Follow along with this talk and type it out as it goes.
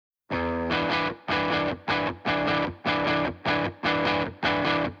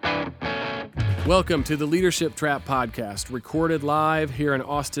Welcome to the Leadership Trap Podcast, recorded live here in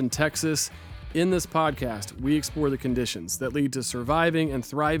Austin, Texas. In this podcast, we explore the conditions that lead to surviving and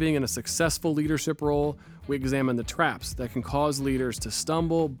thriving in a successful leadership role. We examine the traps that can cause leaders to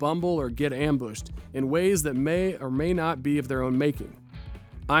stumble, bumble, or get ambushed in ways that may or may not be of their own making.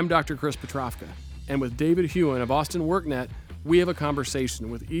 I'm Dr. Chris Petrovka, and with David Hewen of Austin WorkNet, we have a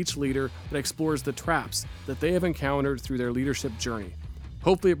conversation with each leader that explores the traps that they have encountered through their leadership journey.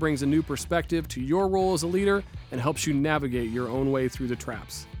 Hopefully it brings a new perspective to your role as a leader and helps you navigate your own way through the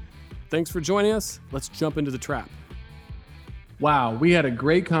traps. Thanks for joining us. Let's jump into the trap. Wow, we had a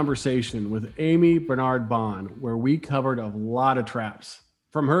great conversation with Amii Barnard-Bahn where we covered a lot of traps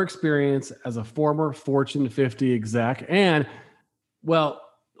from her experience as a former Fortune 50 exec and, well,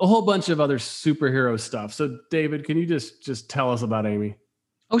 a whole bunch of other superhero stuff. So David, can you just tell us about Amii?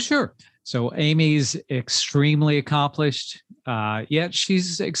 Oh, sure. So Amii's extremely accomplished, yet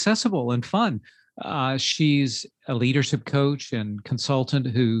she's accessible and fun. She's a leadership coach and consultant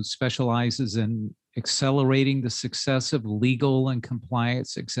who specializes in accelerating the success of legal and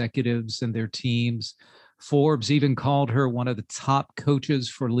compliance executives and their teams. Forbes even called her one of the top coaches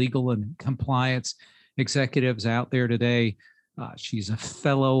for legal and compliance executives out there today. She's a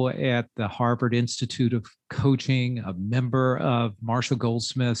fellow at the Harvard Institute of Coaching, a member of Marshall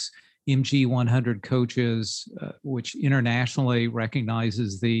Goldsmith's MG 100 Coaches, which internationally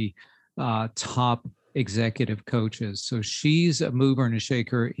recognizes the top executive coaches. So she's a mover and a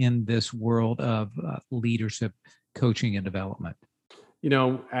shaker in this world of leadership coaching and development. You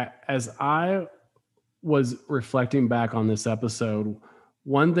know, as I was reflecting back on this episode,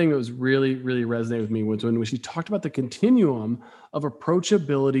 one thing that was really resonated with me was when she talked about the continuum of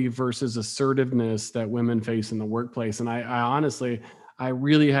approachability versus assertiveness that women face in the workplace. And I honestly, I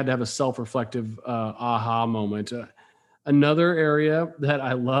really had to have a self-reflective aha moment. Another area that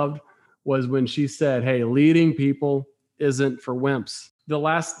I loved was when she said, hey, leading people isn't for wimps. The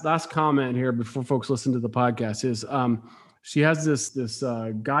last comment here before folks listen to the podcast is she has this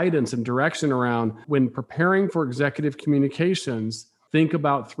guidance and direction around when preparing for executive communications. Think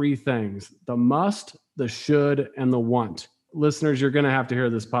about three things: the must, the should, and the want. Listeners, you're going to have to hear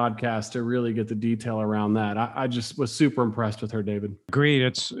this podcast to really get the detail around that. I just was super impressed with her, David. Agreed.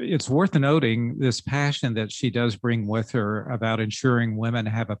 It's worth noting this passion that she does bring with her about ensuring women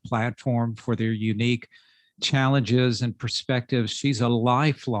have a platform for their unique challenges and perspectives. She's a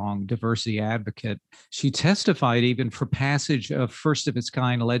lifelong diversity advocate. She testified even for passage of first of its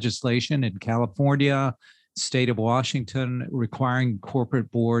kind legislation in California, state of Washington, requiring corporate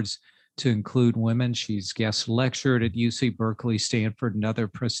boards to include women. She's guest lectured at UC Berkeley, Stanford, and other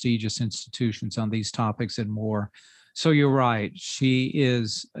prestigious institutions on these topics and more. So you're right. She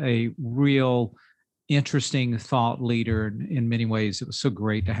is a real interesting thought leader in many ways. It was so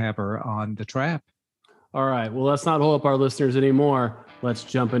great to have her on The Trap. All right. Well, let's not hold up our listeners anymore. Let's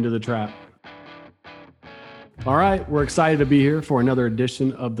jump into the trap. All right. We're excited to be here for another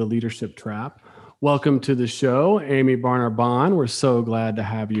edition of the Leadership Trap. Welcome to the show, Amii Barnard-Bahn. We're so glad to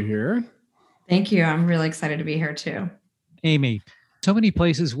have you here. Thank you. I'm really excited to be here too. Amii, so many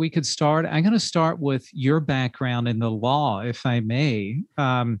places we could start. I'm going to start with your background in the law, if I may.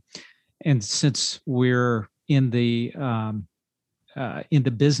 And since we're in the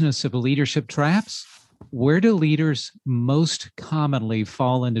business of leadership traps, where do leaders most commonly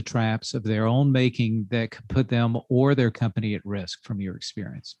fall into traps of their own making that could put them or their company at risk from your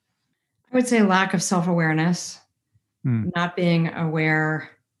experience? I would say lack of self-awareness, not being aware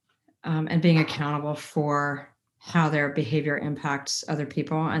and being accountable for how their behavior impacts other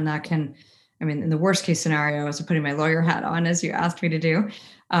people. And that can, in the worst case scenario, as I'm putting my lawyer hat on, as you asked me to do,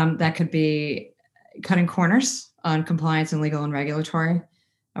 that could be cutting corners on compliance and legal and regulatory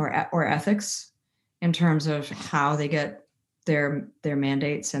or ethics in terms of how they get their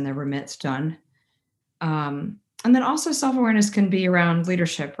mandates and their remits done. And then also self-awareness can be around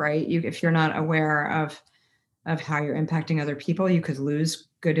leadership, right? If you're not aware of how you're impacting other people, you could lose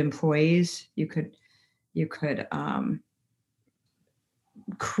good employees. You could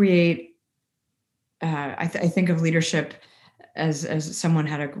create. I think of leadership as someone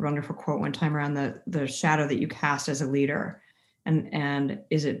had a wonderful quote one time around the shadow that you cast as a leader, and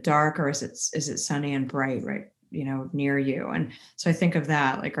is it dark or is it sunny and bright, right? Near you. And so I think of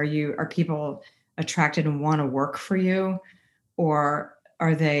that. Like, are people attracted and want to work for you, or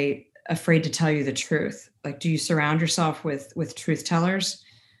are they afraid to tell you the truth? Like, do you surround yourself with truth tellers,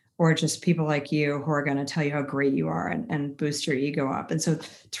 or just people like you who are going to tell you how great you are and boost your ego up? And so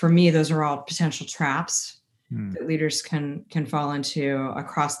for me, those are all potential traps that leaders can fall into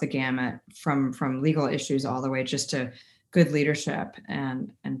across the gamut, from legal issues all the way just to good leadership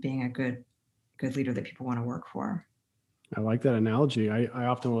and being a good good leader that people want to work for. I like that analogy. I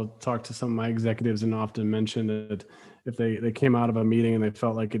often will talk to some of my executives and often mention that if they came out of a meeting and they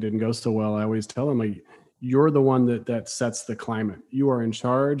felt like it didn't go so well, I always tell them, like, you're the one that sets the climate. You are in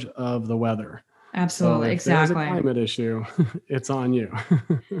charge of the weather. Absolutely. So if Exactly. there's a climate issue, it's on you.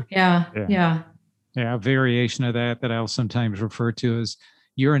 Yeah. A variation of that I'll sometimes refer to as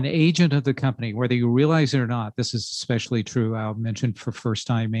you're an agent of the company, whether you realize it or not. This is especially true, I'll mention, for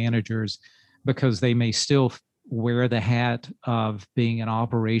first-time managers, because they may still wear the hat of being an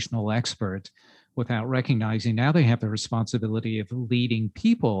operational expert without recognizing now they have the responsibility of leading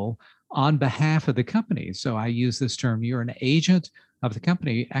people on behalf of the company. So I use this term, you're an agent of the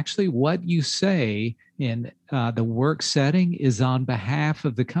company. Actually, what you say in the work setting is on behalf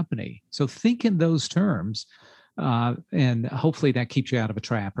of the company. So think in those terms, and hopefully that keeps you out of a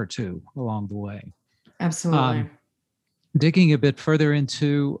trap or two along the way. Absolutely. Digging a bit further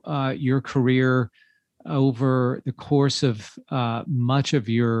into your career over the course of much of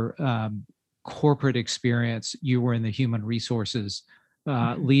your corporate experience, you were in the human resources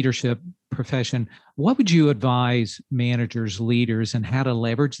leadership profession. What would you advise managers, leaders, and how to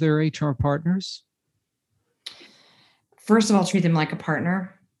leverage their HR partners? First of all, treat them like a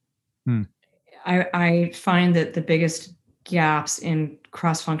partner. I find that the biggest gaps in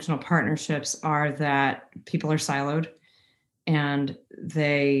cross-functional partnerships are that people are siloed and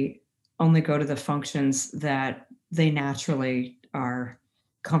they only go to the functions that they naturally are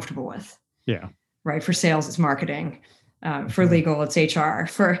comfortable with. Yeah. Right. For sales, it's marketing. For legal, it's HR.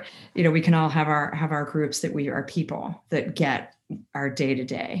 For, we can all have our groups that we are people that get our day to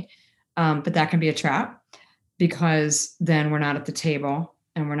day. But that can be a trap because then we're not at the table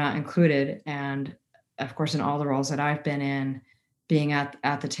and we're not included. And of course, in all the roles that I've been in, being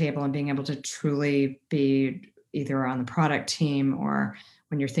at the table and being able to truly be either on the product team or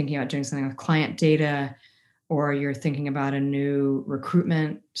when you're thinking about doing something with client data or you're thinking about a new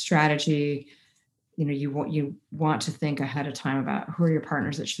recruitment strategy, you want to think ahead of time about who are your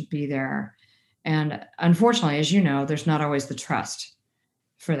partners that should be there. And unfortunately, as you know, there's not always the trust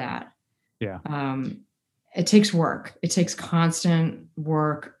for that. Yeah. It takes work. It takes constant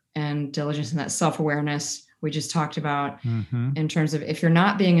work and diligence and that self-awareness we just talked about in terms of if you're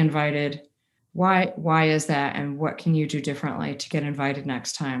not being invited, why is that? And what can you do differently to get invited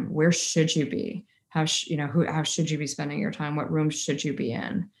next time? Where should you be? How should you be spending your time? What rooms should you be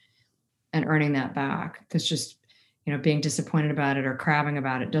in? And earning that back. Because just, being disappointed about it or crabbing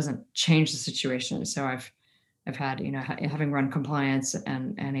about it doesn't change the situation. So I've had, having run compliance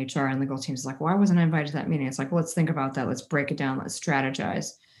and HR and legal teams, like, why wasn't I invited to that meeting? It's like, well, let's think about that. Let's break it down. Let's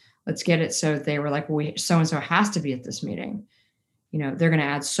strategize. Let's get it. So they were like, well, so-and-so has to be at this meeting. They're going to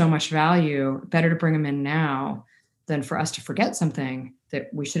add so much value. Better to bring them in now than for us to forget something that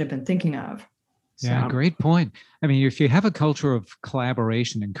we should have been thinking of. Yeah, great point. I mean, if you have a culture of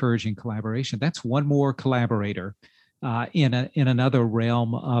collaboration, encouraging collaboration, that's one more collaborator in another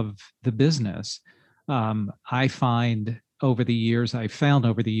realm of the business. I found over the years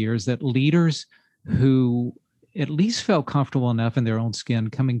that leaders who at least felt comfortable enough in their own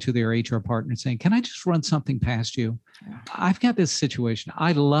skin coming to their HR partner and saying, can I just run something past you? Yeah. I've got this situation.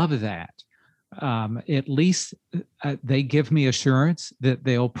 I love that. At least they give me assurance that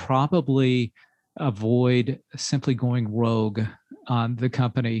they'll probably avoid simply going rogue on the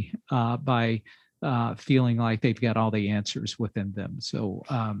company by feeling like they've got all the answers within them. So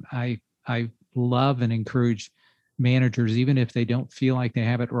I love and encourage managers, even if they don't feel like they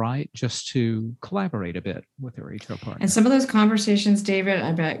have it right, just to collaborate a bit with their HR partner. And some of those conversations, David,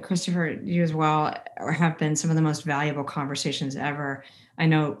 I bet Christopher, you as well, have been some of the most valuable conversations ever. I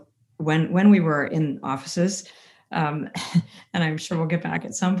know when we were in offices, and I'm sure we'll get back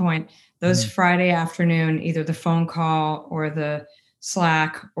at some point, those Friday afternoon, either the phone call or the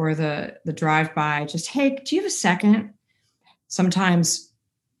Slack or the drive-by, just, hey, do you have a second? Sometimes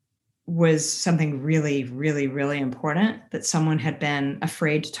was something really, really, really important that someone had been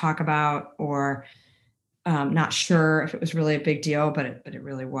afraid to talk about or not sure if it was really a big deal, but it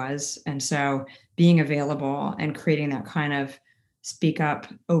really was. And so being available and creating that kind of speak up,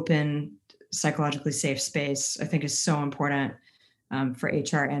 open, psychologically safe space, I think is so important for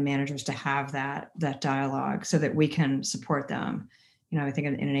HR and managers to have that dialogue so that we can support them. I think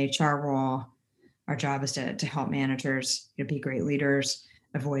in an HR role, our job is to help managers be great leaders,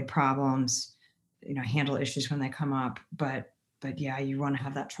 avoid problems, handle issues when they come up. But yeah, you want to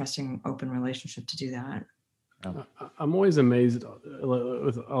have that trusting, open relationship to do that. I'm always amazed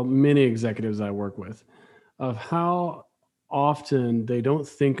with many executives I work with of how often they don't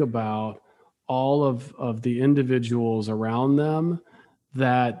think about all of the individuals around them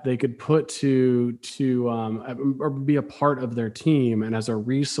that they could put to or be a part of their team and as a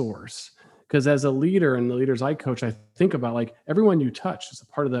resource. Because as a leader and the leaders I coach, I think about like everyone you touch is a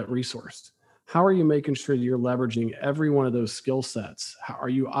part of that resource. How are you making sure you're leveraging every one of those skill sets? How are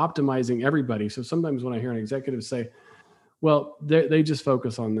you optimizing everybody? So sometimes when I hear an executive say, well, they just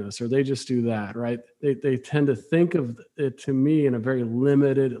focus on this or they just do that, right? They tend to think of it, to me, in a very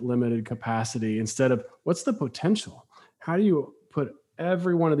limited capacity instead of what's the potential? How do you put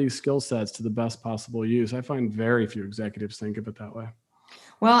every one of these skill sets to the best possible use? I find very few executives think of it that way.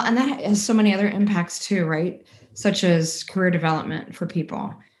 Well, and that has so many other impacts too, right? Such as career development for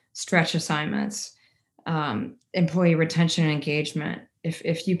people, stretch assignments, employee retention and engagement.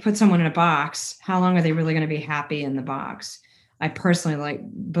 If you put someone in a box, how long are they really going to be happy in the box? I personally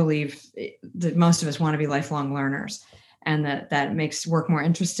believe that most of us want to be lifelong learners, and that makes work more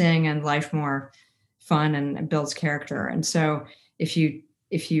interesting and life more fun and builds character. And so if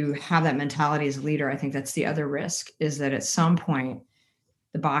you have that mentality as a leader, I think that's the other risk, is that at some point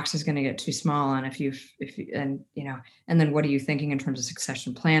the box is going to get too small. And and then what are you thinking in terms of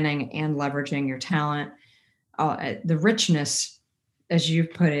succession planning and leveraging your talent? The richness, as you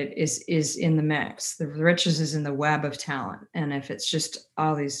put it, is in the mix. The richness is in the web of talent. And if it's just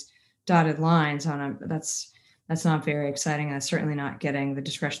all these dotted lines that's not very exciting. And that's certainly not getting the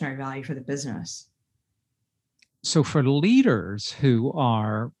discretionary value for the business. So for leaders who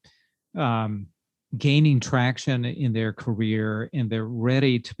are gaining traction in their career and they're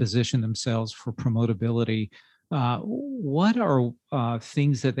ready to position themselves for promotability, what are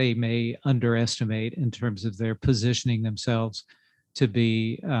things that they may underestimate in terms of their positioning themselves to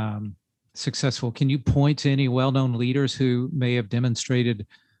be successful? Can you point to any well-known leaders who may have demonstrated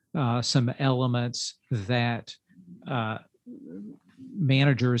some elements that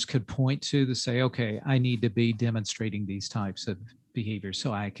managers could point to say, okay, I need to be demonstrating these types of behaviors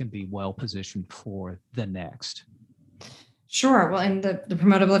so I can be well positioned for the next? Sure. Well, in the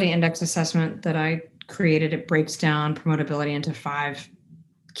promotability index assessment that I created, it breaks down promotability into 5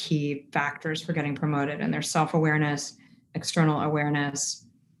 key factors for getting promoted. And there's self-awareness, external awareness,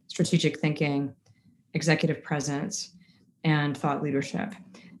 strategic thinking, executive presence, and thought leadership.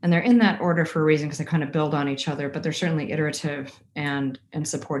 And they're in that order for a reason, because they kind of build on each other, but they're certainly iterative and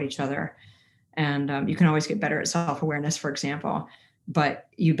support each other. And you can always get better at self-awareness, for example, but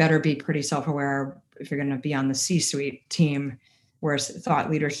you better be pretty self-aware if you're going to be on the C-suite team, whereas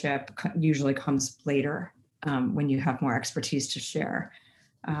thought leadership usually comes later when you have more expertise to share.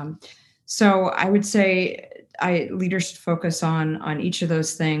 So I would say leaders should focus on each of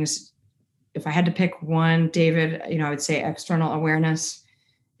those things. If I had to pick one, David, I would say external awareness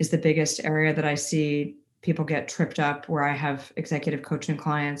is the biggest area that I see people get tripped up, where I have executive coaching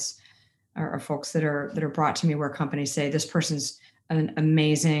clients or folks that are brought to me where companies say, this person's an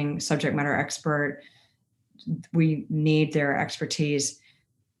amazing subject matter expert. We need their expertise.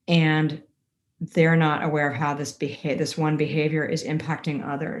 And they're not aware of how this one behavior is impacting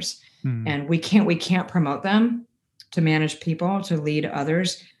others. And we can't promote them to manage people, to lead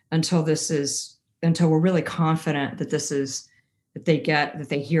others until we're really confident that that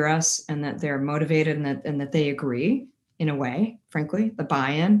they hear us and that they're motivated and that they agree in a way, frankly, the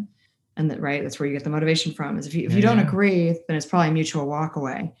buy-in. And that's where you get the motivation from, is if you don't agree, then it's probably a mutual walk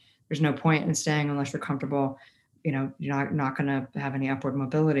away. There's no point in staying unless you're comfortable. You're not going to have any upward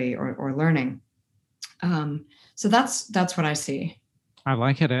mobility or learning. So that's what I see. I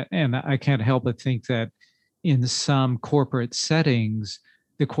like it. And I can't help but think that in some corporate settings,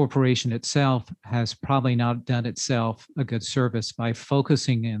 the corporation itself has probably not done itself a good service by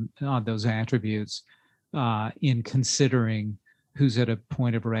focusing on those attributes in considering who's at a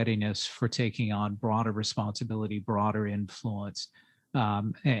point of readiness for taking on broader responsibility, broader influence.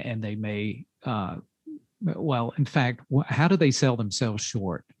 And they may, in fact, how do they sell themselves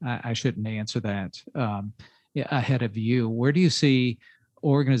short? I shouldn't answer that ahead of you. Where do you see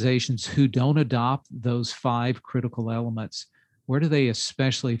organizations who don't adopt those 5 critical elements? Where do they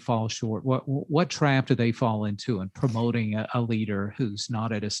especially fall short? What trap do they fall into in promoting a leader who's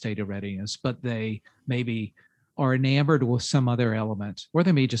not at a state of readiness, but they maybe are enamored with some other element, or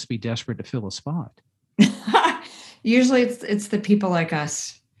they may just be desperate to fill a spot? Usually it's the people like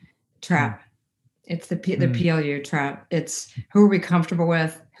us trap. It's the PLU trap. It's who are we comfortable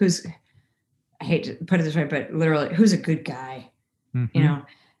with? I hate to put it this way, but literally, who's a good guy? And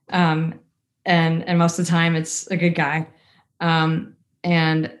most of the time it's a good guy.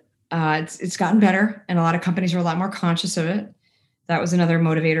 It's gotten better, and a lot of companies are a lot more conscious of it. That was another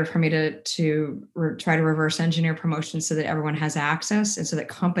motivator for me to try to reverse engineer promotions so that everyone has access, and so that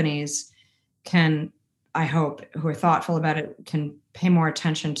companies can I hope, who are thoughtful about it can pay more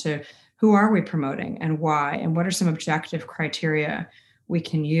attention to who are we promoting and why, and what are some objective criteria we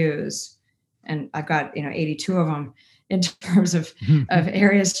can use. And I've got, 82 of them in terms of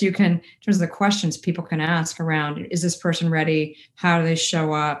areas you can, in terms of the questions people can ask around, is this person ready? How do they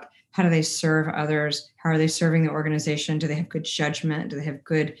show up? How do they serve others? How are they serving the organization? Do they have good judgment? Do they have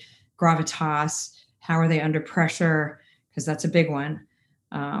good gravitas? How are they under pressure? Because that's a big one.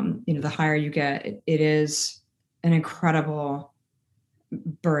 The higher you get, it is an incredible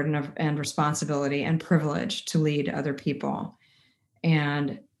burden and responsibility and privilege to lead other people.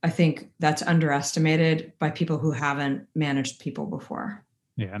 And I think that's underestimated by people who haven't managed people before.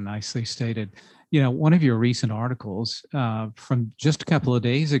 Yeah, nicely stated. One of your recent articles from just a couple of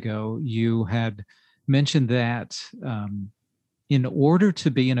days ago, you had mentioned that in order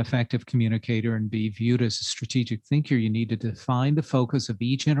to be an effective communicator and be viewed as a strategic thinker, you need to define the focus of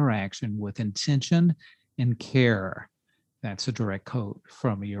each interaction with intention and care. That's a direct quote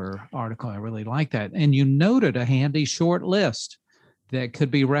from your article. I really like that. And you noted a handy short list that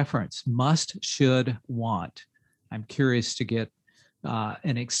could be referenced: must, should, want. I'm curious to get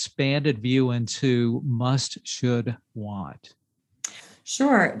an expanded view into must, should, want.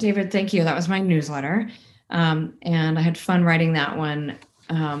 Sure, David, thank you. That was my newsletter. And I had fun writing that one.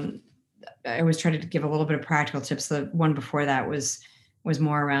 I always try to give a little bit of practical tips. The one before that was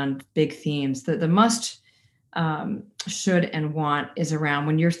more around big themes. The must, should, and want is around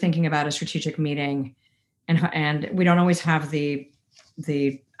when you're thinking about a strategic meeting, and we don't always have the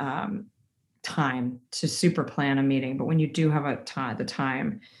time to super plan a meeting, but when you do have the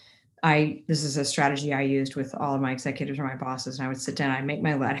time, this is a strategy I used with all of my executives or my bosses, and I would sit down,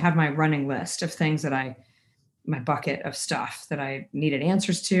 I'd have my running list of things my bucket of stuff that I needed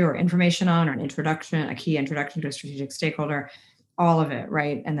answers to or information on, or a key introduction to a strategic stakeholder, all of it,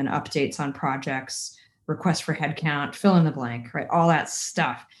 right? And then updates on projects, requests for headcount, fill in the blank, right? All that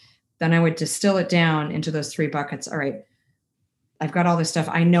stuff. Then I would distill it down into those 3 buckets. All right, I've got all this stuff.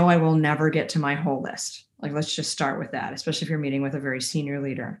 I know I will never get to my whole list. Like, let's just start with that, especially if you're meeting with a very senior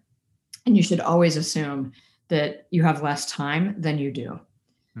leader. And you should always assume that you have less time than you do.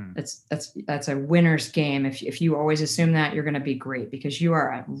 That's a winner's game. If you always assume that, you're going to be great, because you are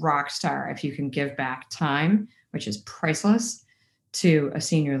a rock star if you can give back time, which is priceless, to a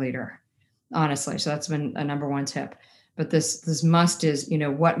senior leader, honestly. So that's been a number one tip. But this must is,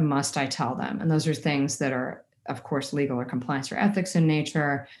 what must I tell them? And those are things that are, of course, legal or compliance or ethics in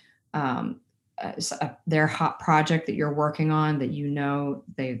nature. Their hot project that you're working on that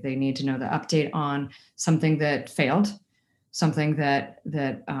they need to know the update on, something that failed, something that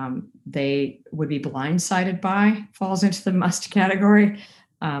they would be blindsided by, falls into the must category.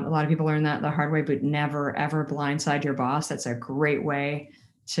 A lot of people learn that the hard way, but never, ever blindside your boss. That's a great way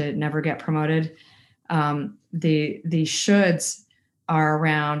to never get promoted. The shoulds are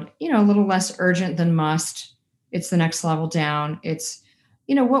around, a little less urgent than must. It's the next level down. It's,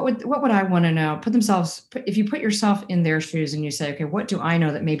 what would I want to know? If you put yourself in their shoes and you say, okay, what do I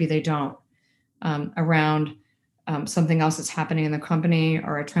know that maybe they don't, around something else that's happening in the company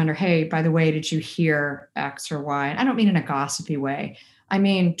or a trend, or, hey, by the way, did you hear X or Y? And I don't mean in a gossipy way. I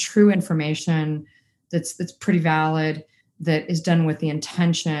mean true information that's pretty valid, that is done with the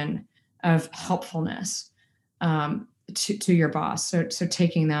intention of helpfulness to your boss. So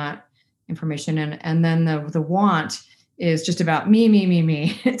taking that information in, and then the want is just about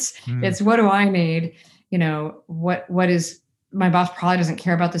me. It's what do I need? What is, my boss probably doesn't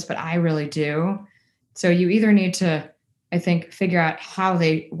care about this, but I really do. So you either need to, I think, figure out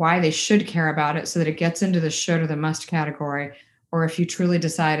why they should care about it so that it gets into the should or the must category. Or if you truly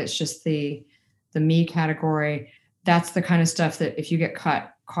decide it's just the me category, that's the kind of stuff that if you get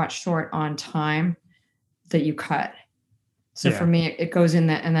caught short on time, that you cut. So for me, it goes in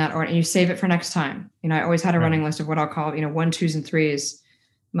that order, and you save it for next time. I always had a running list of what I'll call, 1, 2s, and 3s,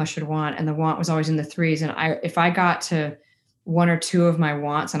 must, should, want, and the want was always in the 3s. And if I got to 1 or 2 of my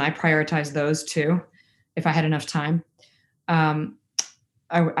wants and I prioritized those 2, if I had enough time,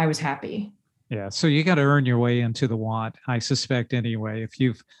 I was happy. Yeah. So you got to earn your way into the want, I suspect, anyway. If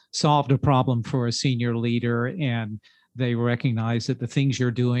you've solved a problem for a senior leader and they recognize that the things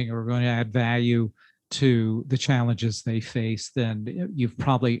you're doing are going to add value to the challenges they face, then you've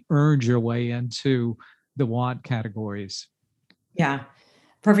probably earned your way into the want categories. Yeah.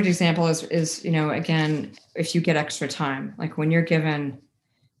 Perfect example is, again, if you get extra time, like when you're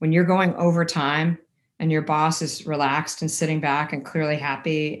going over time and your boss is relaxed and sitting back and clearly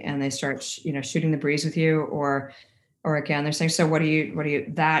happy, and they start, shooting the breeze with you, or again, they're saying, so what do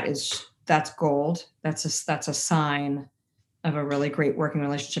you, that's gold. That's a sign of a really great working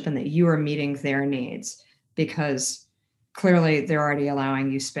relationship and that you are meeting their needs, because clearly they're already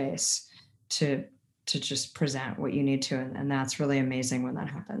allowing you space to just present what you need to. And that's really amazing when that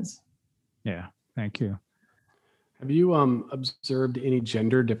happens. Yeah. Thank you. Have you observed any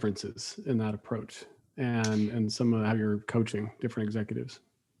gender differences in that approach and some of how you're coaching different executives?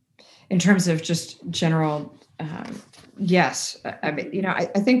 In terms of just general, yes. I mean, I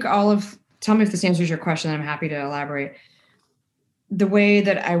think tell me if this answers your question, I'm happy to elaborate. The way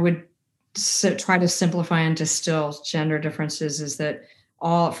that I would try to simplify and distill gender differences is that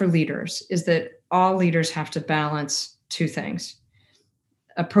all leaders have to balance two things: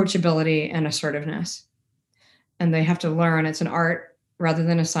 approachability and assertiveness. And they have to learn it's an art rather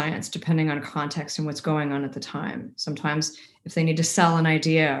than a science, depending on context and what's going on at the time. Sometimes if they need to sell an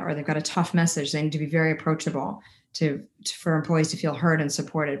idea or they've got a tough message, they need to be very approachable for employees to feel heard and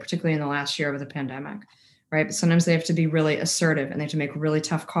supported, particularly in the last year of the pandemic, right? But sometimes they have to be really assertive and they have to make really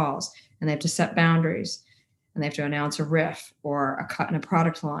tough calls and they have to set boundaries and they have to announce a riff or a cut in a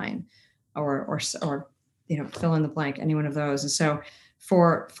product line or fill in the blank, any one of those. And so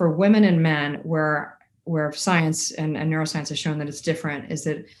for women and men, where science and neuroscience has shown that it's different, is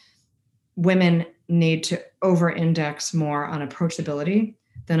that women need to over-index more on approachability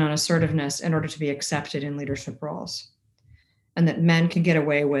than on assertiveness in order to be accepted in leadership roles. And that men can get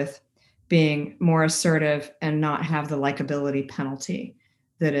away with being more assertive and not have the likability penalty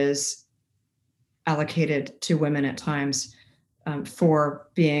that is allocated to women at times for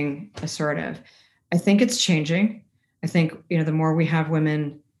being assertive. I think it's changing. I think, the more we have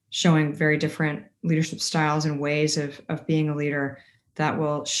women showing very different leadership styles and ways of being a leader, that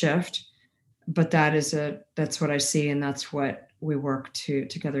will shift. But that's what I see, and that's what we work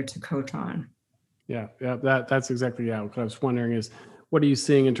together to coach on. Yeah, that's exactly what I was wondering is, what are you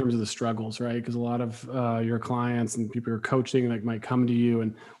seeing in terms of the struggles, right? Because a lot of your clients and people you're coaching might come to you,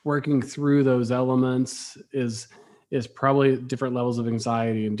 and working through those elements is probably different levels of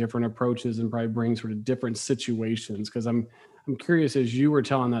anxiety and different approaches, and probably brings sort of different situations. Because I'm curious, as you were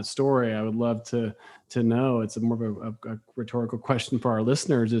telling that story, I would love to know, it's more of a rhetorical question for our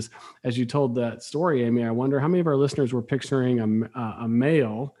listeners, is as you told that story, Amii, I wonder how many of our listeners were picturing a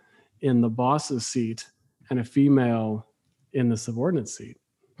male in the boss's seat and a female in the subordinate seat.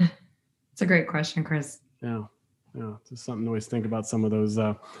 It's a great question, Chris. Yeah. Just something to always think about, some of those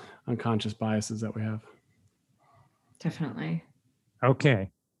unconscious biases that we have. Definitely. Okay.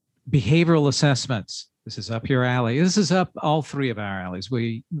 Behavioral assessments. This is up your alley. This is up all three of our alleys.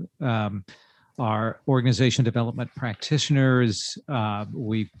 We are organization development practitioners.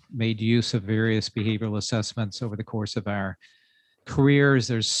 We've made use of various behavioral assessments over the course of our careers.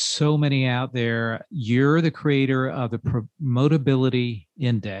 There's so many out there. You're the creator of the Promotability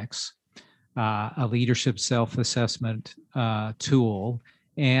Index, a leadership self-assessment tool.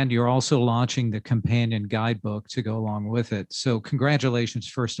 And you're also launching the companion guidebook to go along with it. So congratulations,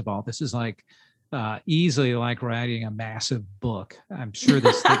 first of all. This is easily like writing a massive book. I'm sure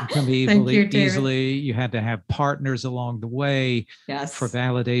this didn't come easily. You had to have partners along the way, yes, for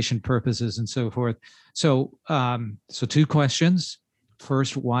validation purposes and so forth. So two questions.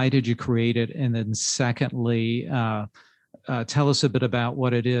 First, why did you create it? And then secondly, tell us a bit about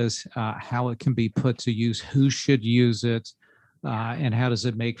what it is, how it can be put to use, who should use it, and how does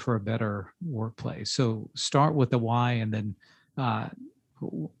it make for a better workplace? So start with the why, and then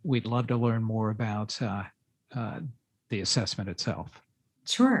we'd love to learn more about the assessment itself.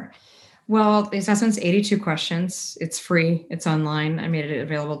 Sure. Well, the assessment's 82 questions. It's free. It's online. I made it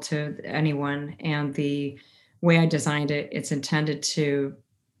available to anyone. And the way I designed it, it's intended to,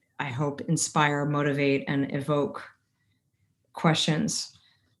 I hope, inspire, motivate, and evoke questions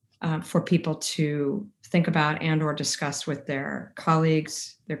for people to think about and or discuss with their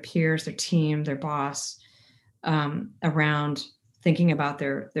colleagues, their peers, their team, their boss, around thinking about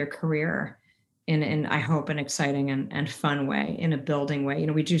their career in I hope, an exciting and fun way, in a building way.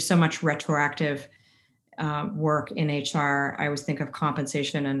 We do so much retroactive work in HR. I always think of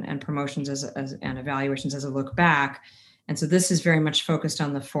compensation and promotions as and evaluations as a look back. And so this is very much focused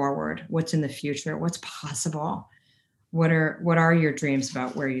on the forward. What's in the future? What's possible? What are your dreams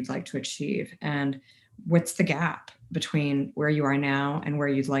about where you'd like to achieve? And what's the gap between where you are now and where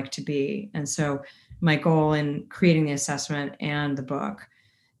you'd like to be? And so my goal in creating the assessment and the book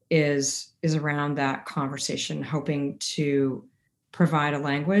is around that conversation, hoping to provide a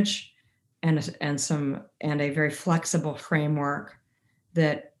language and a very flexible framework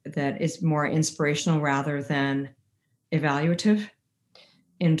that is more inspirational rather than evaluative,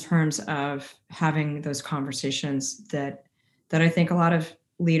 in terms of having those conversations that I think a lot of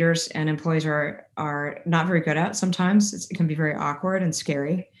leaders and employees are not very good at. Sometimes it can be very awkward and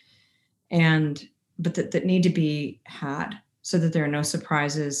scary, but that need to be had so that there are no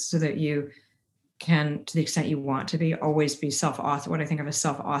surprises, so that you can, to the extent you want to be, always be what I think of as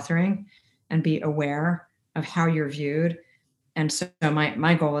self-authoring, and be aware of how you're viewed. And so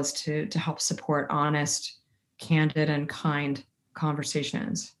my goal is to help support honest, candid, and kind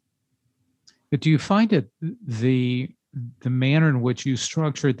conversations. But do you find it the manner in which you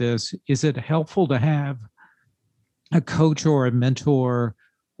structured this, is it helpful to have a coach or a mentor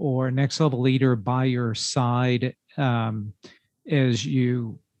or a next level leader by your side as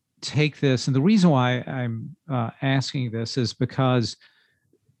you take this? And the reason why I'm asking this is because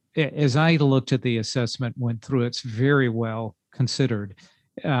as I looked at the assessment, went through, it's very well considered.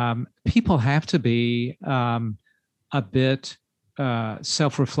 People have to be a bit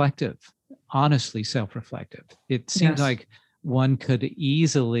self-reflective, honestly self-reflective. It seems like one could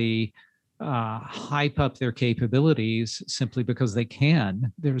easily hype up their capabilities simply because they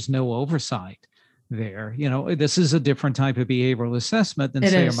can. There's no oversight there. This is a different type of behavioral assessment than,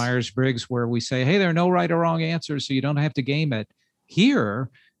 say, a Myers-Briggs, where we say, hey, there are no right or wrong answers, so you don't have to game it. Here,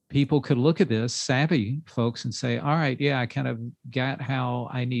 people could look at this, savvy folks, and say, all right, yeah, I kind of got how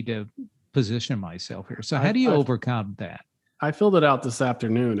I need to position myself here. So how do you overcome that? I filled it out this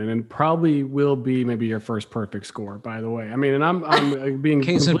afternoon, and it probably will be maybe your first perfect score, by the way. I mean, and I'm being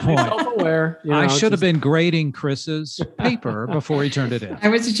completely self-aware. I should have been grading Chris's paper before he turned it in. I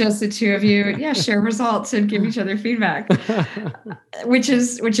would suggest the two of you, share results and give each other feedback, which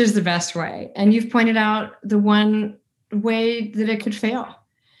is the best way. And you've pointed out the one way that it could fail.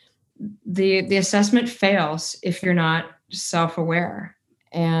 The assessment fails if you're not self-aware,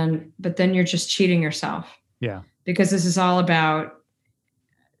 but then you're just cheating yourself. Yeah. Because this is all about,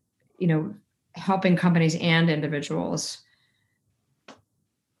 helping companies and individuals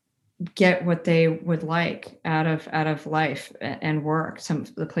get what they would like out of life and work,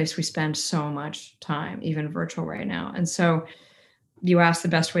 the place we spend so much time, even virtual right now. And so you asked the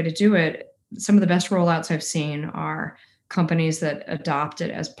best way to do it. Some of the best rollouts I've seen are companies that adopt it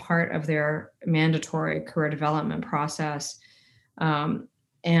as part of their mandatory career development process,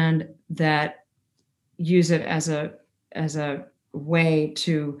 and that use it as a way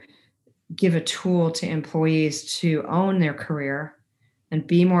to give a tool to employees to own their career and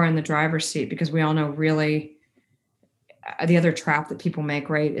be more in the driver's seat. Because we all know, really, the other trap that people make,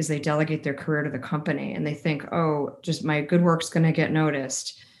 right, is they delegate their career to the company, and they think, oh, just my good work's going to get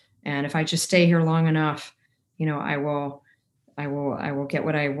noticed, and if I just stay here long enough, I will get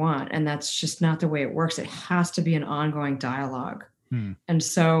what I want. And that's just not the way it works. It has to be an ongoing dialogue. And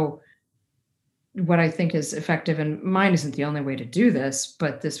so what I think is effective, and mine isn't the only way to do this,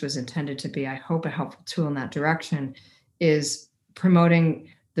 but this was intended to be, I hope, a helpful tool in that direction, is promoting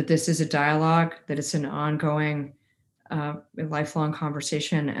that this is a dialogue, that it's an ongoing, lifelong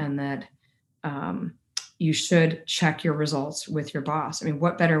conversation, and that you should check your results with your boss. I mean,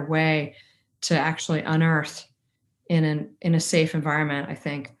 what better way to actually unearth in a safe environment, I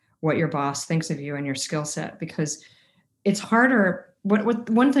think, what your boss thinks of you and your skill set? Because it's harder.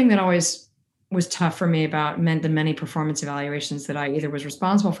 One thing that always was tough for me about the many performance evaluations that I either was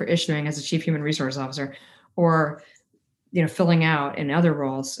responsible for issuing as a chief human resource officer, or filling out in other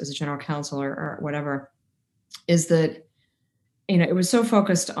roles as a general counsel or whatever, is that it was so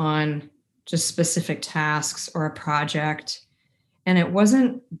focused on just specific tasks or a project, and it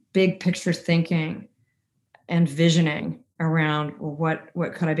wasn't big picture thinking and visioning around, well,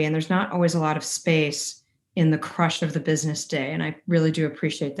 what could I be? And there's not always a lot of space in the crush of the business day. And I really do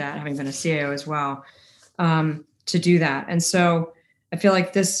appreciate that, having been a CIO as well, to do that. And so I feel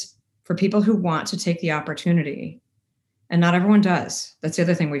like this, for people who want to take the opportunity, and not everyone does. That's the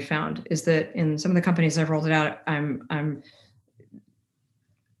other thing we found, is that in some of the companies I've rolled it out, I'm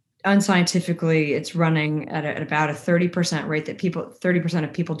unscientifically, it's running at about a 30% rate that 30%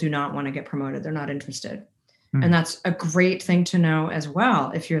 of people do not want to get promoted. They're not interested. And that's a great thing to know as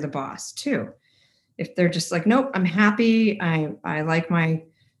well, if you're the boss too. If they're just like, nope, I'm happy. I like I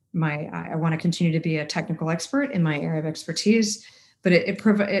want to continue to be a technical expert in my area of expertise, but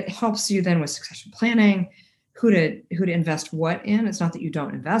it helps you then with succession planning, who to invest what in. It's not that you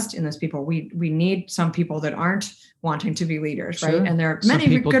don't invest in those people. We need some people that aren't wanting to be leaders, sure. Right? And there are many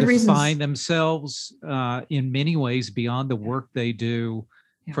good reasons. People define themselves in many ways beyond the work they do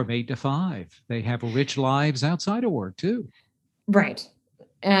from 8 to 5. They have rich lives outside of work too. Right.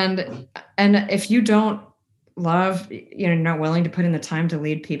 And if you don't love, not willing to put in the time to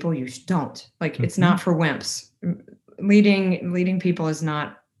lead people, you don't. It's not for wimps. Leading people is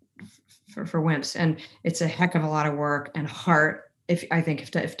not for wimps. And it's a heck of a lot of work and heart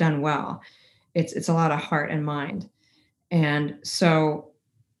if done well, it's a lot of heart and mind. And so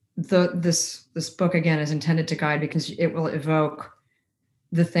this book again is intended to guide, because it will evoke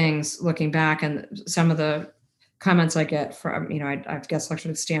the things looking back, and some of the comments I get from, I've guest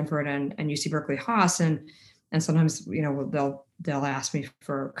lectured at Stanford and UC Berkeley Haas, and sometimes, they'll ask me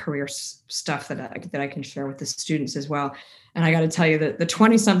for career stuff that I can share with the students as well. And I got to tell you that the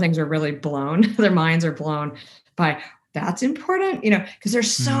 20 somethings are really blown. Their minds are blown by, that's important, because they're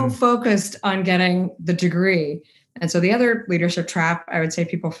so focused on getting the degree. And so the other leadership trap I would say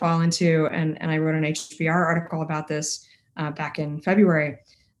people fall into, and I wrote an HBR article about this back in February,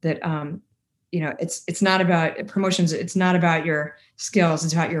 that it's not about promotions. It's not about your skills.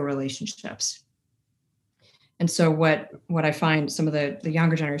 It's about your relationships. And so what I find some of the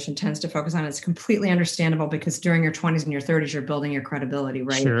younger generation tends to focus on, is completely understandable, because during your 20s and your 30s, you're building your credibility,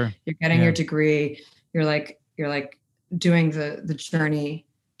 right? Sure. You're getting your degree. You're like doing the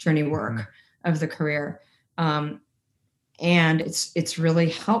journey work of the career. And it's really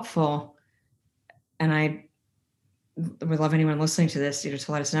helpful. And I would love anyone listening to this,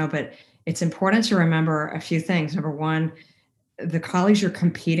 to let us know, but it's important to remember a few things. Number one, the colleagues you're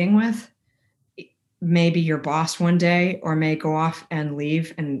competing with may be your boss one day, or may go off and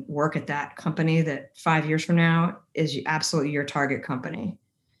leave and work at that company that 5 years from now is absolutely your target company,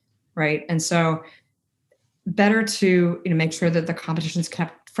 right? And so better to make sure that the competition is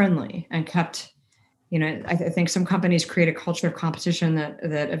kept friendly and kept, I think some companies create a culture of competition that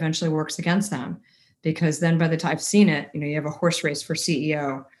eventually works against them, because then by the time I've seen it, you have a horse race for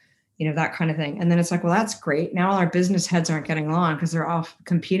CEO, that kind of thing. And then it's like, well, that's great. Now all our business heads aren't getting along because they're all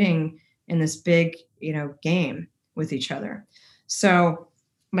competing in this big, game with each other. So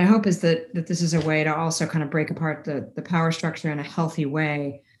my hope is that this is a way to also kind of break apart the power structure in a healthy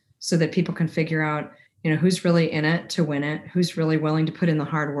way, so that people can figure out, who's really in it to win it, who's really willing to put in the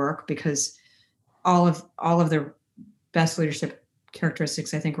hard work, because all of the best leadership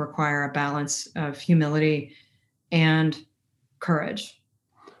characteristics, I think, require a balance of humility and courage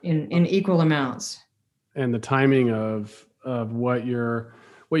in equal amounts. And the timing of what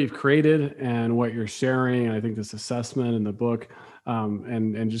you've created and what you're sharing. And I think this assessment in the book,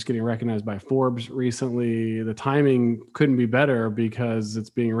 and just getting recognized by Forbes recently, the timing couldn't be better, because it's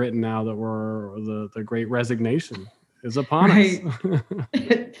being written now that the great resignation is upon us.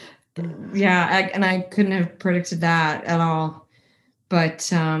 Yeah. And I couldn't have predicted that at all, but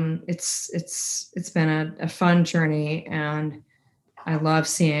it's been a fun journey, and I love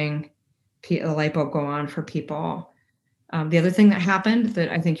seeing the light bulb go on for people. The other thing that happened that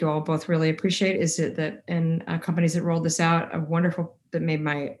I think you all both really appreciate is that in companies that rolled this out, that made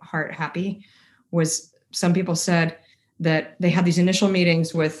my heart happy, was some people said that they had these initial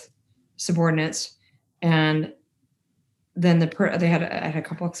meetings with subordinates, and then I had a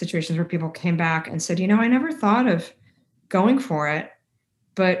couple of situations where people came back and said, I never thought of going for it,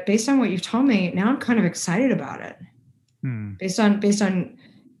 but based on what you've told me, now I'm kind of excited about it. Based on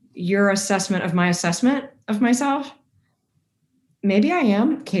your assessment of my assessment of myself, maybe I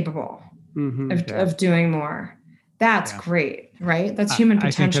am capable of doing more. That's great, right? That's human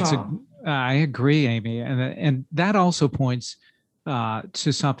potential. I agree, Amii. And that also points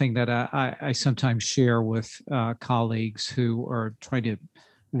to something that I sometimes share with colleagues who are trying to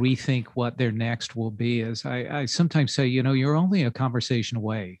rethink what their next will be. Is I sometimes say, you're only a conversation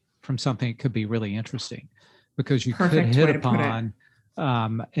away from something that could be really interesting, because you could hit upon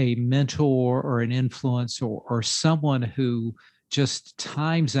a mentor or an influence or someone who just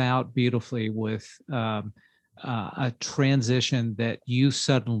times out beautifully with a transition that you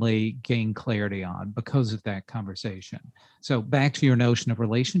suddenly gain clarity on because of that conversation. So back to your notion of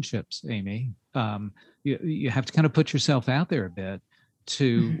relationships, Amii, you have to kind of put yourself out there a bit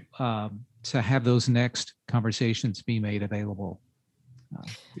to have those next conversations be made available.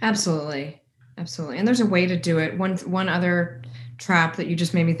 Absolutely. And there's a way to do it. One other trap that you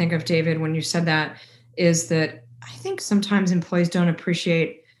just made me think of, David, when you said that, is that I think sometimes employees don't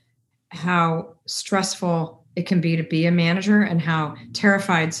appreciate how stressful it can be a manager, and how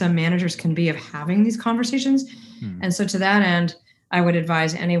terrified some managers can be of having these conversations. And so to that end, I would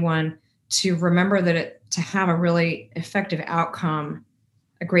advise anyone to remember that to have a really effective outcome,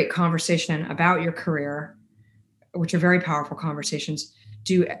 a great conversation about your career, which are very powerful conversations,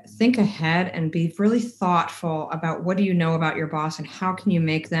 do think ahead and be really thoughtful about what do you know about your boss, and how can you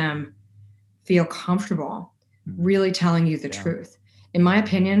make them feel comfortable really telling you the truth. In my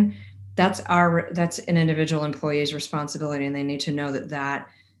opinion, that's an individual employee's responsibility, and they need to know that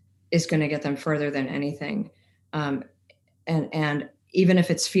is going to get them further than anything. And even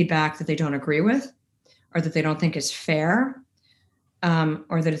if it's feedback that they don't agree with, or that they don't think is fair,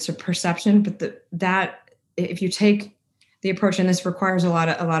 or that it's a perception, but that if you take the approach, and this requires a lot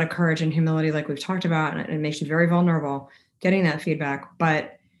of courage and humility, like we've talked about, and it makes you very vulnerable getting that feedback,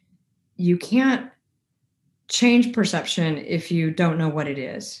 but you can't change perception if you don't know what it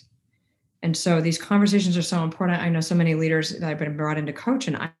is. And so these conversations are so important. I know so many leaders that I've been brought in to coach,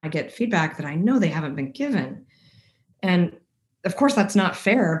 and I get feedback that I know they haven't been given. And of course, that's not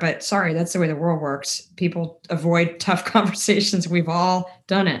fair, but sorry, that's the way the world works. People avoid tough conversations. We've all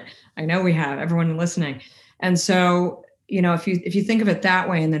done it. I know we have, everyone listening. And so, if you think of it that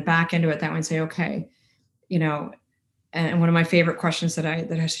way and then back into it that way and say, okay, and one of my favorite questions that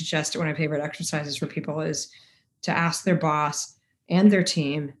I suggest, one of my favorite exercises for people is to ask their boss and their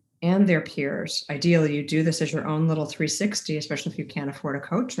team and their peers. Ideally, you do this as your own little 360, especially if you can't afford a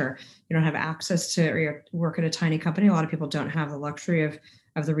coach or you don't have access to, or you work at a tiny company. A lot of people don't have the luxury of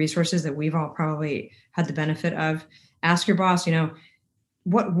the resources that we've all probably had the benefit of. Ask your boss,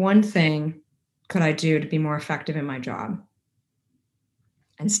 what one thing could I do to be more effective in my job?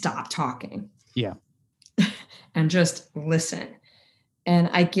 And stop talking. Yeah. And just listen. And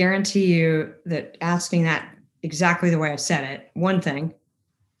I guarantee you that asking that exactly the way I said it, one thing,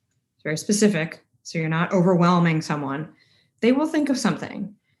 very specific, so you're not overwhelming someone, they will think of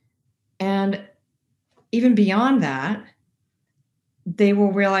something. And even beyond that, they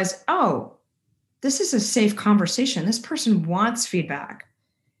will realize, oh, this is a safe conversation. This person wants feedback.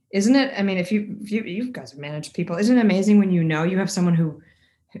 Isn't it? I mean, if you guys have managed people, isn't it amazing when you have someone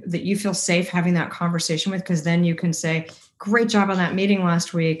that you feel safe having that conversation with, because then you can say, great job on that meeting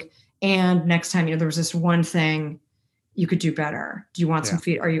last week. And next time, there was this one thing you could do better. Do you want some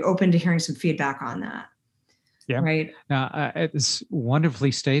feedback? Are you open to hearing some feedback on that? Yeah. Right. It's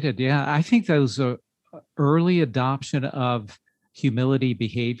wonderfully stated. Yeah. I think those are early adoption of humility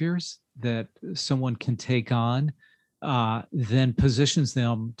behaviors that someone can take on, then positions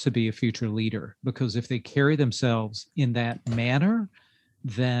them to be a future leader. Because if they carry themselves in that manner,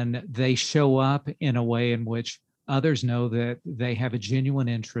 then they show up in a way in which others know that they have a genuine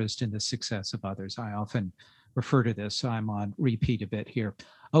interest in the success of others. I often refer to this, so I'm on repeat a bit here.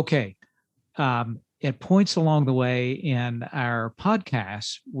 Okay. At points along the way in our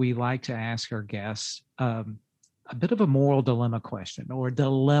podcast, we like to ask our guests a bit of a moral dilemma question, or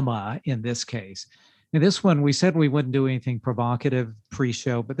dilemma in this case. And this one, we said we wouldn't do anything provocative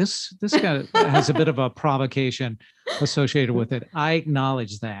pre-show, but this guy has a bit of a provocation associated with it. I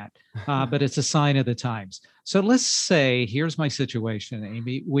acknowledge that, but it's a sign of the times. So let's say, here's my situation,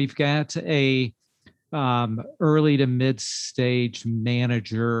 Amii. We've got a early to mid-stage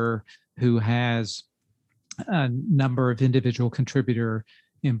manager who has a number of individual contributor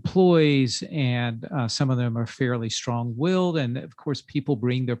employees, and some of them are fairly strong-willed. And of course, people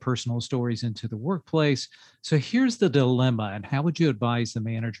bring their personal stories into the workplace. So here's the dilemma. And how would you advise the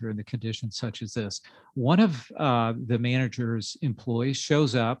manager in the conditions such as this? One of the manager's employees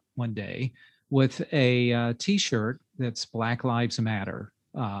shows up one day with a T-shirt that's Black Lives Matter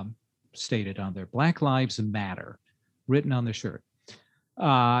stated on there. Black Lives Matter written on the shirt.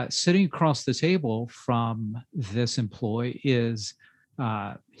 Sitting across the table from this employee is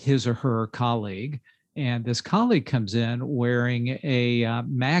his or her colleague. And this colleague comes in wearing a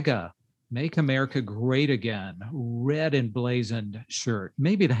MAGA, Make America Great Again, red emblazoned shirt,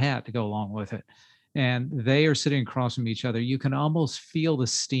 maybe the hat to go along with it. And they are sitting across from each other. You can almost feel the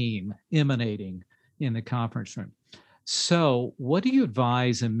steam emanating in the conference room. So what do you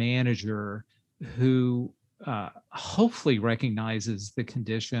advise a manager who hopefully recognizes the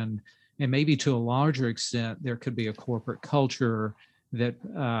condition, and maybe to a larger extent, there could be a corporate culture that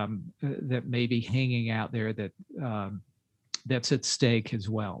may be hanging out there that's at stake as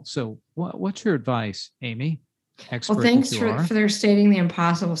well. So what's your advice, Amii? Expert well, thanks for their stating the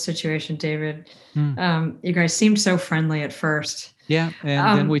impossible situation, David. You guys seemed so friendly at first. Yeah,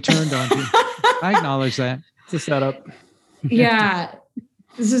 and then we turned on you. I acknowledge that. It's a setup. Yeah,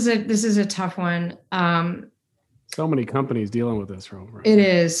 this is a tough one. So many companies dealing with this, right? It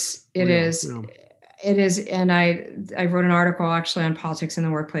is. It Real, is. real. It is. And I wrote an article actually on politics in the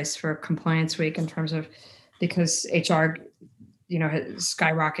workplace for Compliance Week, in terms of, because HR,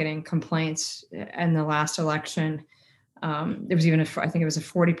 skyrocketing complaints in the last election. There was even I think it was a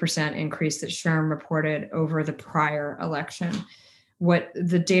 40% increase that SHRM reported over the prior election. What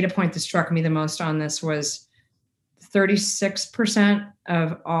the data point that struck me the most on this was 36%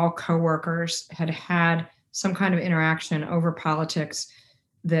 of all coworkers had some kind of interaction over politics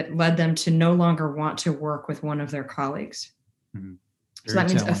that led them to no longer want to work with one of their colleagues. Mm-hmm. So that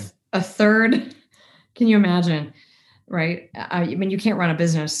means a third. Can you imagine? Right? I mean, you can't run a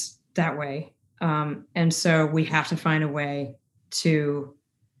business that way. And so we have to find a way to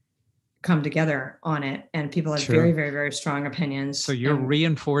come together on it. And people have very, very, very strong opinions. So you're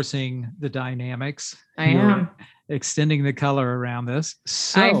reinforcing the dynamics. I am extending the color around this.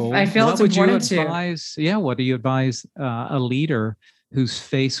 So I feel what it's would you important advise? Yeah. What do you advise a leader who's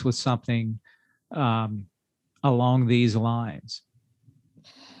faced with something along these lines?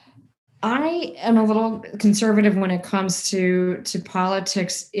 I am a little conservative when it comes to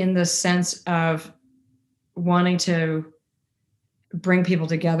politics, in the sense of wanting to bring people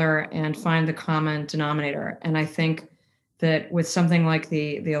together and find the common denominator. And I think that with something like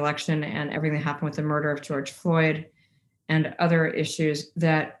the election and everything that happened with the murder of George Floyd and other issues,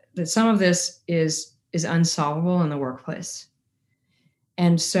 that some of this is unsolvable in the workplace.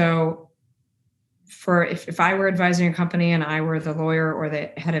 And so if I were advising a company and I were the lawyer or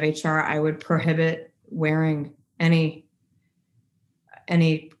the head of HR, I would prohibit wearing any,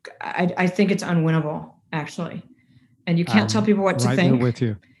 I think it's unwinnable, actually. And you can't tell people what to think. There with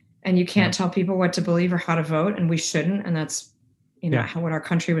you. And you can't tell people what to believe or how to vote, and we shouldn't. And that's, what our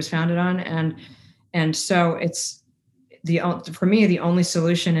country was founded on. And so it's for me, the only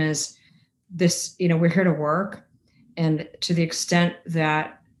solution is this, we're here to work. And to the extent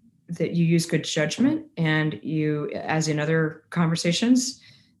that you use good judgment, and you, as in other conversations,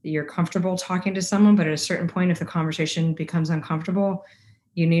 you're comfortable talking to someone, but at a certain point, if the conversation becomes uncomfortable,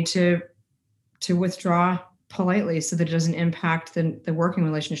 you need to withdraw politely so that it doesn't impact the working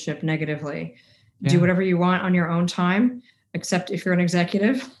relationship negatively. Do whatever you want on your own time, except if you're an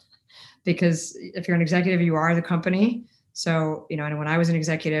executive, because if you're an executive, you are the company. So, and when I was an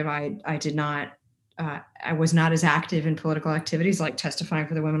executive, I was not as active in political activities like testifying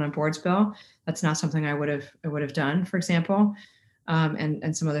for the Women on Boards bill. That's not something I would have done, for example,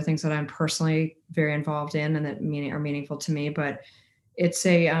 and some other things that I'm personally very involved in and that are meaningful to me. But it's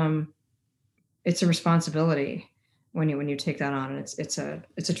a responsibility when you take that on, and it's a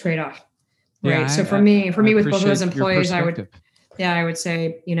trade-off, right? Yeah, so for me, with both of those employees, I would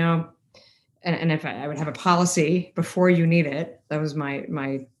say, and if I would have a policy before you need it. That was my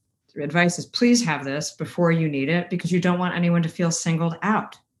advice, is please have this before you need it, because you don't want anyone to feel singled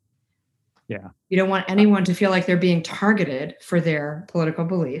out. Yeah. You don't want anyone to feel like they're being targeted for their political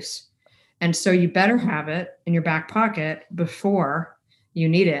beliefs. And so you better have it in your back pocket before you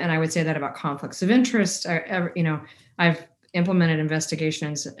need it. And I would say that about conflicts of interest. I've implemented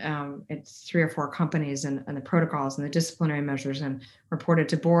investigations at 3 or 4 companies, and the protocols and the disciplinary measures, and reported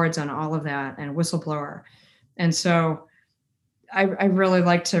to boards on all of that, and whistleblower. And so I really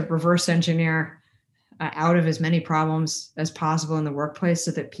like to reverse engineer out of as many problems as possible in the workplace,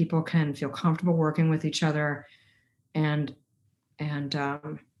 so that people can feel comfortable working with each other, and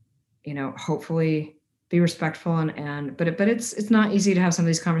hopefully be respectful. But it's not easy to have some of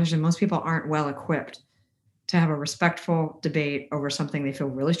these conversations. Most people aren't well equipped to have a respectful debate over something they feel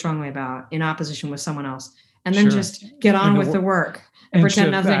really strongly about in opposition with someone else, and then just get on with the work and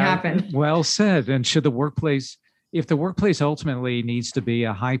pretend nothing happened. Well said. And if the workplace ultimately needs to be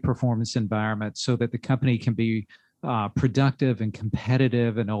a high performance environment so that the company can be productive and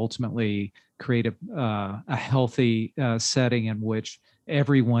competitive, and ultimately create a healthy setting in which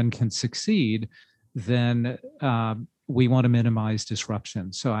everyone can succeed, then we want to minimize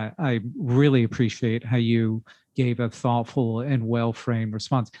disruption. So I really appreciate how you gave a thoughtful and well-framed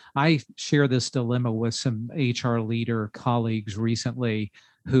response. I share this dilemma with some HR leader colleagues recently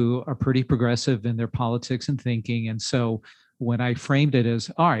who are pretty progressive in their politics and thinking. And so when I framed it as,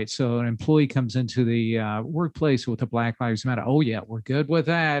 all right, so an employee comes into the workplace with a Black Lives Matter. Oh yeah, we're good with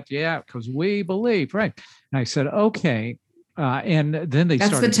that. Yeah, because we believe, right? And I said, okay. And then that's They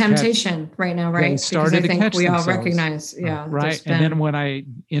started because I think we all themselves. Recognize, right. And then when I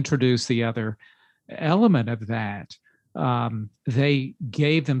introduced the other element of that, they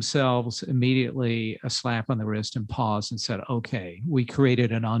gave themselves immediately a slap on the wrist and paused and said, okay, we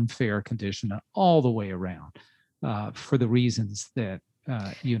created an unfair condition all the way around for the reasons that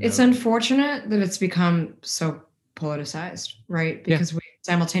It's unfortunate that it's become so politicized, right? Because we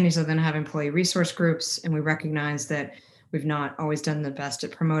simultaneously then have employee resource groups, and we recognize that we've not always done the best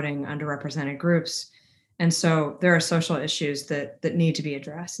at promoting underrepresented groups. And so there are social issues that need to be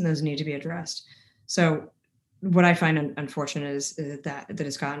addressed, and those need to be addressed. So what I find unfortunate is that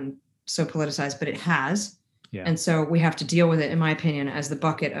it's gotten so politicized, but it has. Yeah. And so we have to deal with it, in my opinion, as the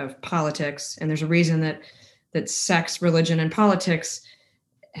bucket of politics. And there's a reason that sex, religion, and politics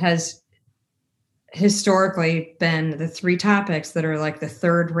has historically been the 3 topics that are like the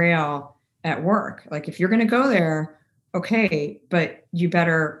third rail at work. Like, if you're going to go there, okay, but you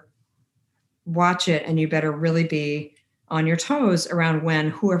better watch it, and you better really be on your toes around when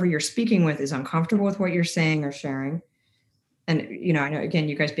whoever you're speaking with is uncomfortable with what you're saying or sharing. and, I know, again,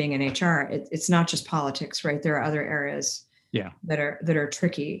 you guys being in HR, it's not just politics, right? There are other areas that are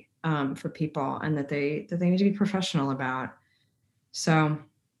tricky for people, and that they need to be professional about. So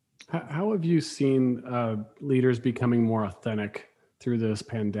how have you seen leaders becoming more authentic through this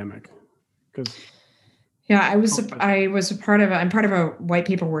pandemic? Because I'm part of a white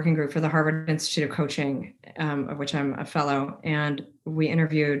people working group for the Harvard Institute of Coaching, of which I'm a fellow. And I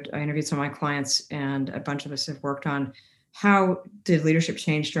interviewed some of my clients, and a bunch of us have worked on how did leadership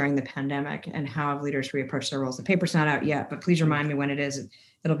change during the pandemic, and how have leaders reapproached their roles. The paper's not out yet, but please remind me when it is.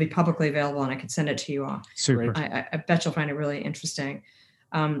 It'll be publicly available, and I can send it to you all. Super. I bet you'll find it really interesting.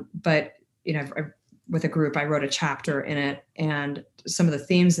 But with a group, I wrote a chapter in it, and some of the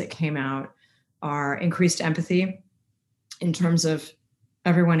themes that came out are increased empathy in terms of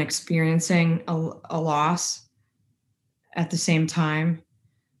everyone experiencing a loss at the same time.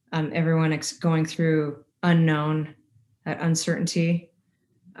 Everyone going through unknown, that uncertainty.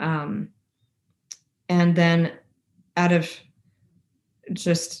 And then out of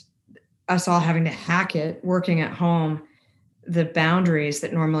just us all having to hack it, working at home, the boundaries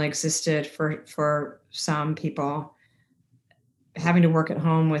that normally existed for some people, having to work at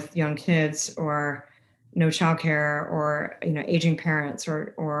home with young kids, or no childcare, or aging parents,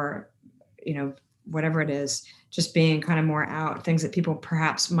 or whatever it is, just being kind of more out, things that people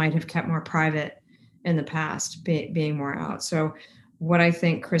perhaps might have kept more private in the past, being more out. So what I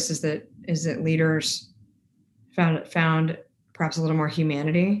think, Chris, is that leaders found perhaps a little more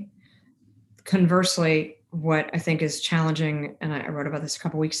humanity. Conversely, what I think is challenging, and I wrote about this a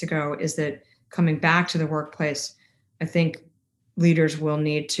couple of weeks ago, is that coming back to the workplace, I think leaders will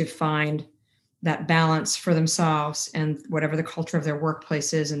need to find that balance for themselves, and whatever the culture of their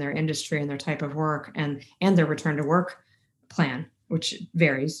workplace is, and their industry, and their type of work, and their return to work plan, which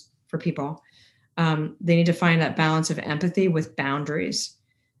varies for people. They need to find that balance of empathy with boundaries.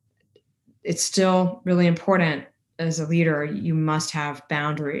 It's still really important as a leader. You must have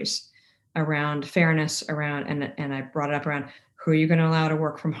boundaries around fairness, and I brought it up around who are you going to allow to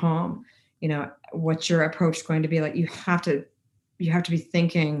work from home? What's your approach going to be like? You have to be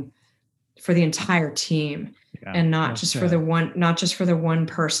thinking for the entire team, and not just for the one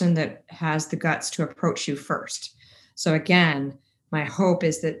person that has the guts to approach you first. So again, my hope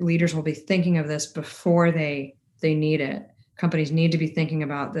is that leaders will be thinking of this before they need it. Companies need to be thinking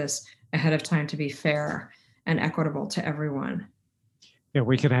about this ahead of time to be fair and equitable to everyone. Yeah,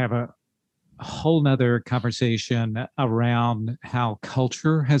 we could have a whole nother conversation around how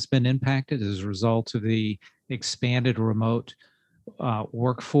culture has been impacted as a result of the expanded remote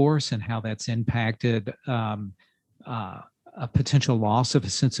workforce, and how that's impacted a potential loss of a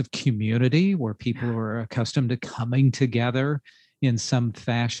sense of community, where people are accustomed to coming together in some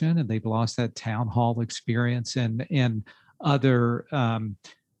fashion, and they've lost that town hall experience, and other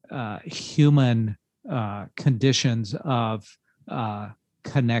human conditions of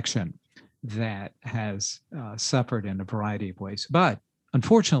connection that has suffered in a variety of ways. But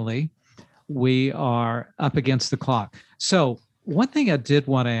unfortunately, we are up against the clock. So one thing I did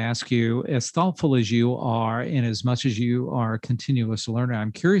want to ask you, as thoughtful as you are, and as much as you are a continuous learner,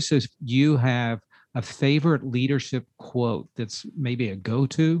 I'm curious if you have a favorite leadership quote that's maybe a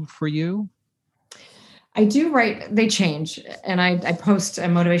go-to for you. I do write, they change, and I post a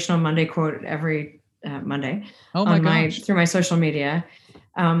Motivational Monday quote every Monday through my social media.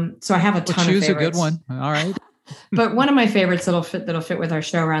 So I have a ton of favorites. Choose a good one. All right. But one of my favorites that'll fit with our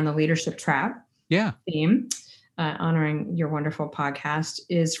show around the leadership trap theme, honoring your wonderful podcast,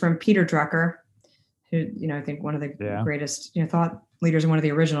 is from Peter Drucker, who, I think one of the greatest, thought leaders, and one of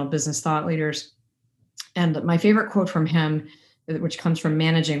the original business thought leaders. And my favorite quote from him, which comes from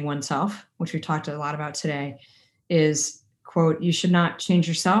Managing Oneself, which we talked a lot about today, is, quote, "You should not change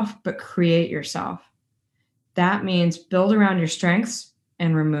yourself, but create yourself. That means build around your strengths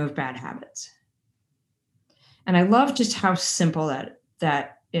and remove bad habits." And I love just how simple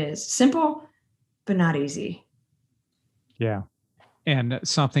that is. Simple, but not easy. Yeah. And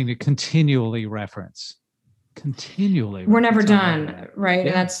something to continually reference. We're never done, right? Yeah,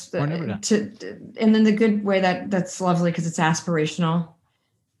 and that's we're never done. And then the good way that's lovely, because it's aspirational.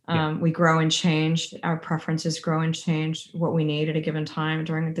 We grow and change. Our preferences grow and change. What we need at a given time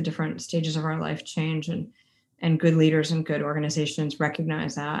during the different stages of our life change, and good leaders and good organizations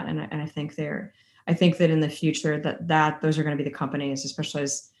recognize that. And I think that in the future that those are going to be the companies, especially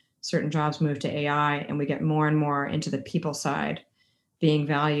as certain jobs move to AI and we get more and more into the people side being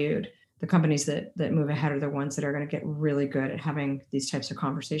valued. The companies that move ahead are the ones that are going to get really good at having these types of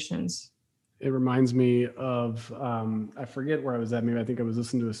conversations. It reminds me of, I forget where I was at. Maybe I think I was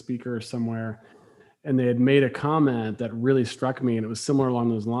listening to a speaker somewhere, and they had made a comment that really struck me, and it was similar along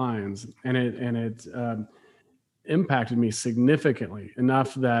those lines, and it impacted me significantly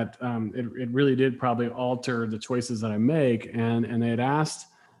enough that it really did probably alter the choices that I make. And they had asked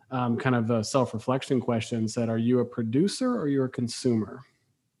kind of a self-reflection question, said, "Are you a producer or you're a consumer?"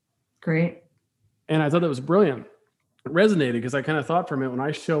 Great. And I thought that was brilliant. It resonated because I kind of thought for a minute, when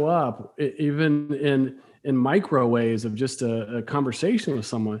I show up, even in micro ways of just a conversation with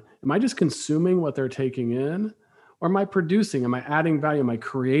someone, am I just consuming what they're taking in, or am I producing? Am I adding value? Am I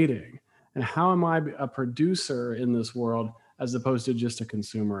creating? And how am I a producer in this world as opposed to just a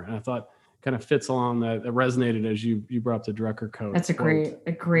consumer? And I thought kind of fits along that resonated as you brought up the Drucker code. That's a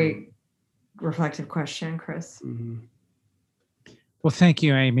great reflective question, Chris. Mm-hmm. Well, thank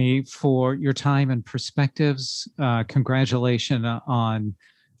you, Amii, for your time and perspectives. Congratulations on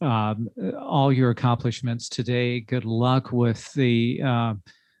all your accomplishments today. Good luck with the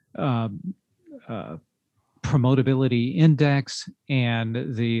Promotability Index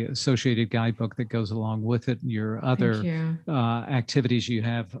and the associated guidebook that goes along with it, and your other activities you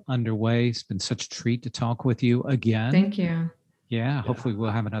have underway. It's been such a treat to talk with you again. Thank you. Yeah, hopefully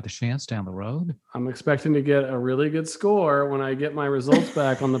we'll have another chance down the road. I'm expecting to get a really good score when I get my results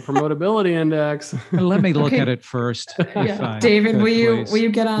back on the Promotability Index. Let me look at it first. David, will you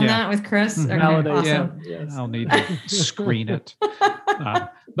get on that with Chris? Okay, awesome. Yeah, I'll need to screen it.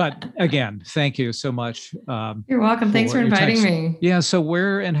 But again, thank you so much. You're welcome. Thanks for inviting me. Yeah. So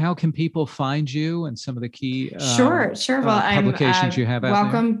where and how can people find you and some of the key Well, publications you have out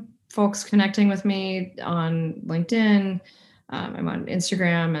welcome folks connecting with me on LinkedIn. I'm on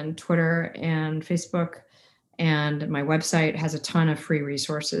Instagram and Twitter and Facebook, and my website has a ton of free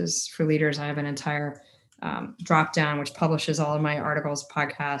resources for leaders. I have an entire drop down which publishes all of my articles,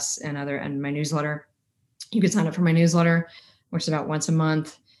 podcasts, and my newsletter. You can sign up for my newsletter, which is about once a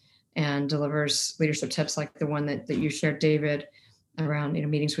month and delivers leadership tips like the one that you shared, David, around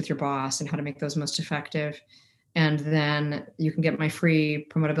meetings with your boss and how to make those most effective. And then you can get my free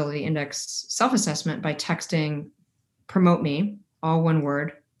Promotability Index self-assessment by texting "Promote Me," all one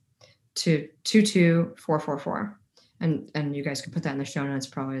word, to 22444. And you guys can put that in the show notes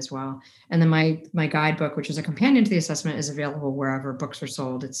probably as well. And then my guidebook, which is a companion to the assessment, is available wherever books are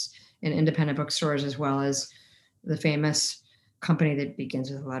sold. It's in independent bookstores as well as the famous company that begins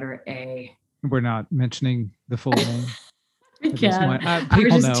with the letter A. We're not mentioning the full name. Yeah,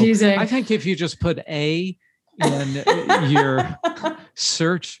 people just know. Teasing. I think if you just put A in your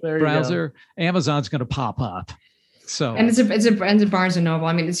search browser, Amazon's going to pop up. So, and it's a Barnes and Noble.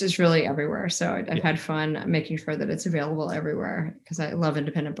 I mean, it's just really everywhere. So I've had fun making sure that it's available everywhere because I love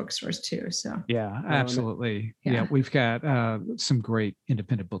independent bookstores too. So yeah, absolutely. Yeah, we've got some great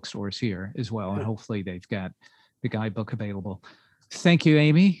independent bookstores here as well, and hopefully they've got the guidebook available. Thank you,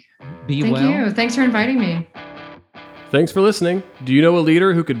 Amii. Thank you. Thanks for inviting me. Thanks for listening. Do you know a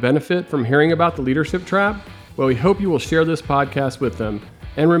leader who could benefit from hearing about the leadership trap? Well, we hope you will share this podcast with them.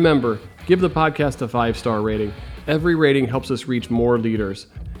 And remember, give the podcast a 5-star rating. Every rating helps us reach more leaders.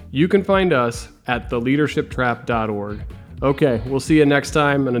 You can find us at theleadershiptrap.org. Okay, we'll see you next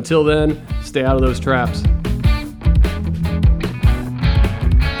time. And until then, stay out of those traps.